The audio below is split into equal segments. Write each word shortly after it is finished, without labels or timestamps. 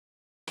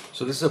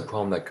So this is a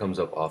problem that comes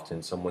up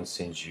often. Someone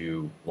sends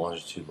you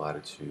longitude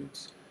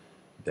latitudes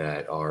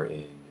that are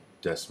in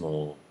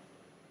decimal,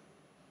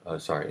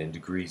 in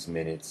degrees,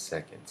 minutes,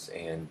 seconds,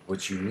 and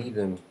what you need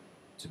them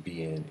to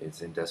be in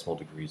is in decimal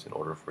degrees in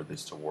order for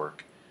this to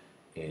work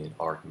in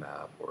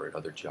ArcMap or in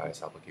other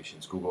GIS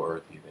applications, Google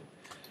Earth even.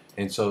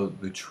 And so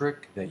the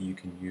trick that you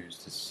can use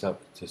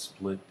to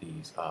split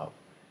these up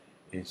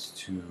is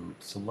to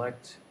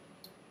select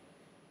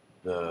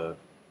the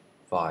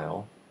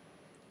file.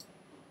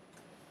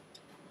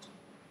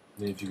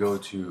 Then if you go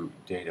to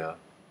Data,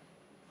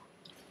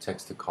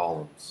 Text to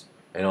Columns,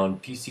 and on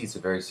PC it's a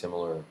very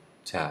similar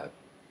tab.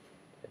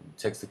 And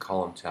Text to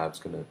Column tab is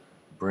going to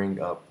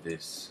bring up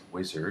this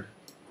wizard,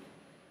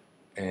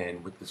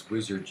 and with this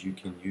wizard you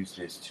can use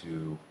this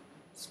to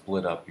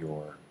split up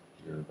your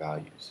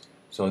values.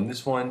 So in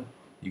this one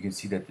you can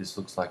see that this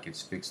looks like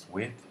it's fixed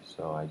width,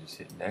 so I just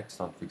hit next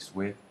on fixed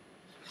width.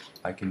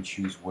 I can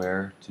choose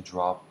where to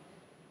drop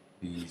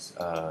these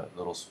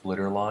little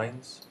splitter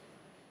lines,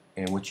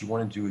 and what you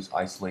want to do is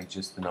isolate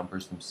just the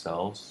numbers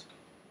themselves,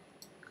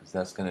 because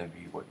that's going to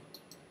be what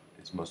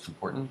is most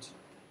important.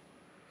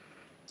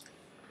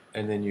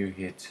 And then you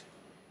hit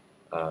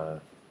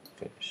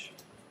finish.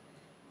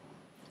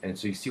 And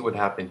so you see what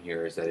happened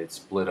here is that it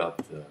split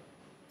up the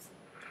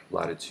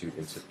latitude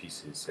into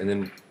pieces. And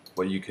then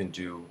what you can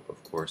do,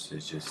 of course,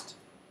 is just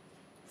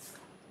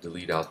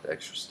delete out the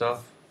extra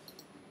stuff.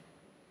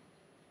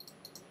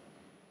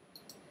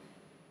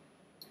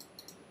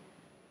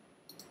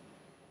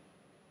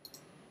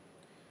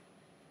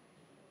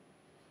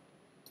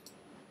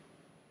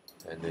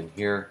 And then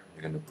here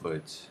you're going to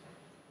put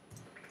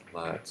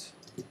lat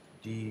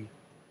d,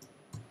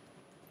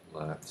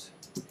 lat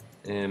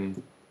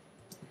m,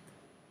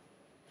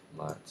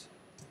 lat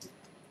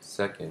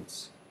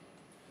seconds.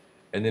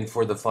 And then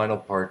for the final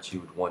part,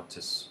 you would want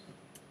to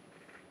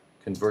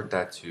convert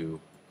that to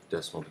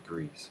decimal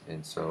degrees.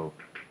 And so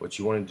what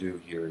you want to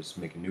do here is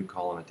make a new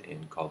column at the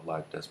end called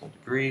lat decimal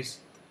degrees.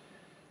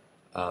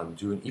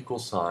 Do an equal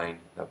sign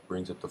that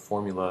brings up the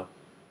formula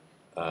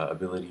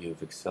ability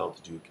of Excel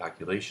to do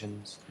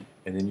calculations,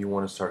 and then you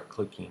want to start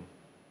clicking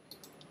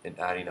and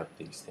adding up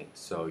these things.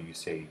 So you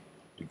say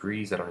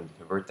degrees, I don't need to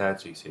convert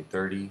that, so you say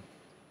 30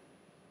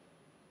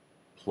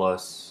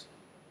 plus,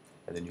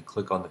 and then you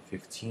click on the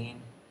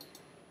 15.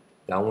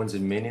 That one's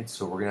in minutes,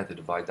 so we're going to have to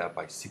divide that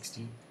by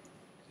 60.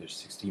 There's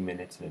 60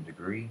 minutes in a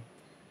degree.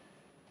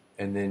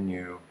 And then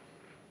you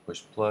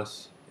push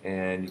plus,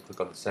 and you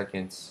click on the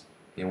seconds.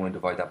 You want to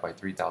divide that by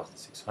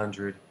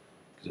 3,600,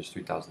 because there's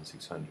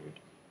 3,600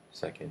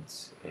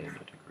 seconds in a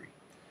degree.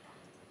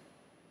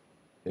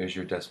 There's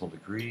your decimal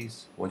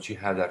degrees. Once you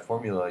have that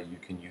formula, you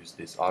can use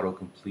this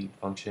autocomplete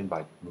function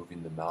by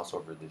moving the mouse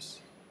over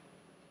this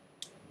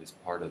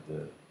part of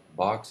the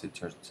box. It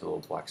turns into a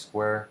little black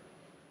square.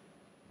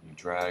 You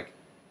drag,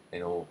 and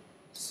it'll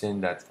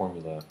send that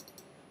formula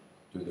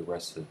through the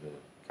rest of the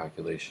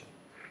calculation.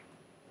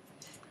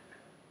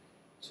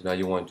 So now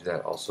you want to do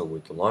that also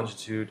with the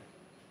longitude.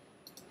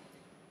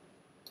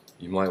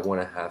 You might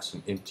want to have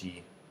some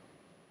empty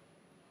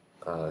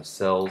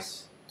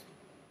cells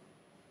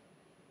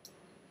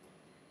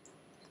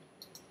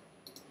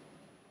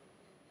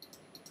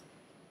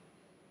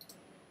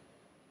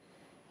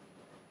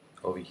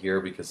over here,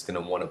 because it's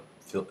going to want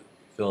to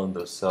fill in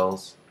those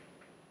cells.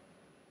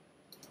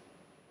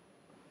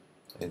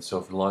 And so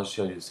for the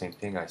longitude, I do the same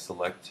thing. I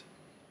select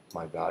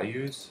my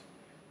values.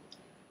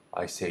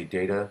 I say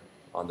data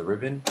on the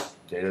ribbon,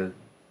 data,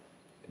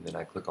 and then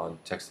I click on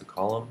text to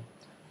column,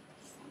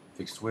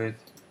 fixed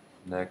width,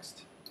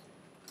 next.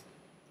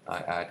 I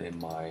add in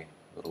my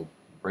little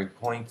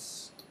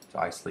breakpoints to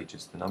isolate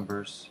just the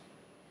numbers.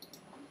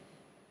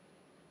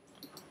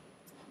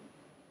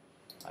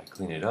 I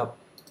clean it up.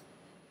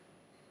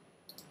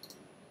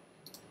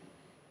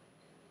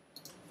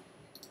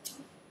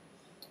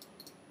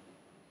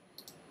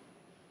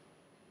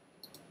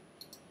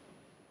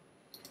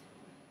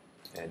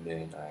 And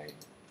then I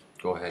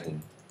go ahead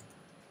and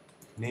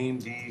name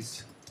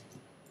these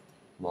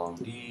long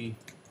D,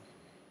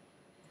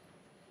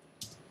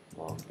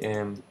 long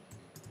M,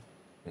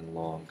 and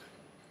long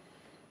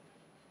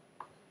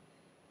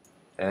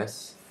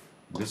S.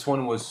 This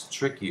one was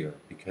trickier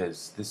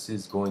because this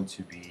is going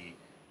to be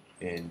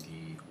in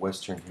the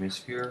Western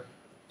Hemisphere,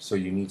 so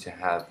you need to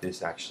have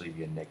this actually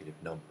be a negative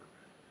number.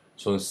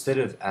 So instead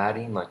of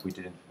adding like we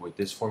did with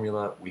this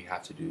formula, we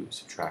have to do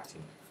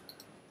subtracting.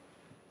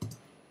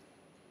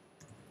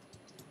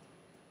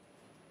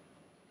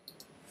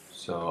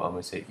 So I'm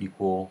going to say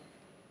equal,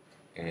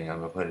 and I'm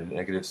going to put a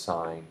negative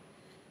sign,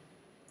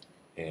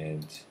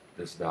 and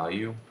this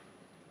value,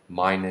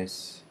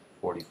 minus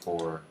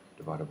 44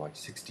 divided by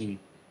 60,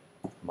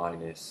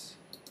 minus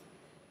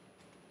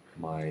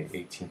my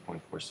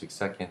 18.46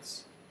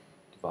 seconds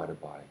divided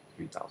by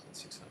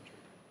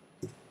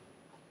 3,600.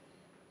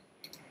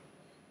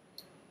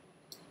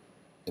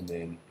 And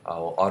then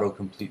I'll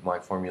auto-complete my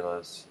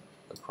formulas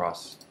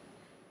across,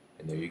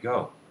 and there you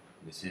go.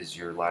 This is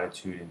your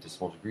latitude in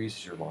decimal degrees, this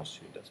is your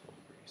longitude in decimal degrees.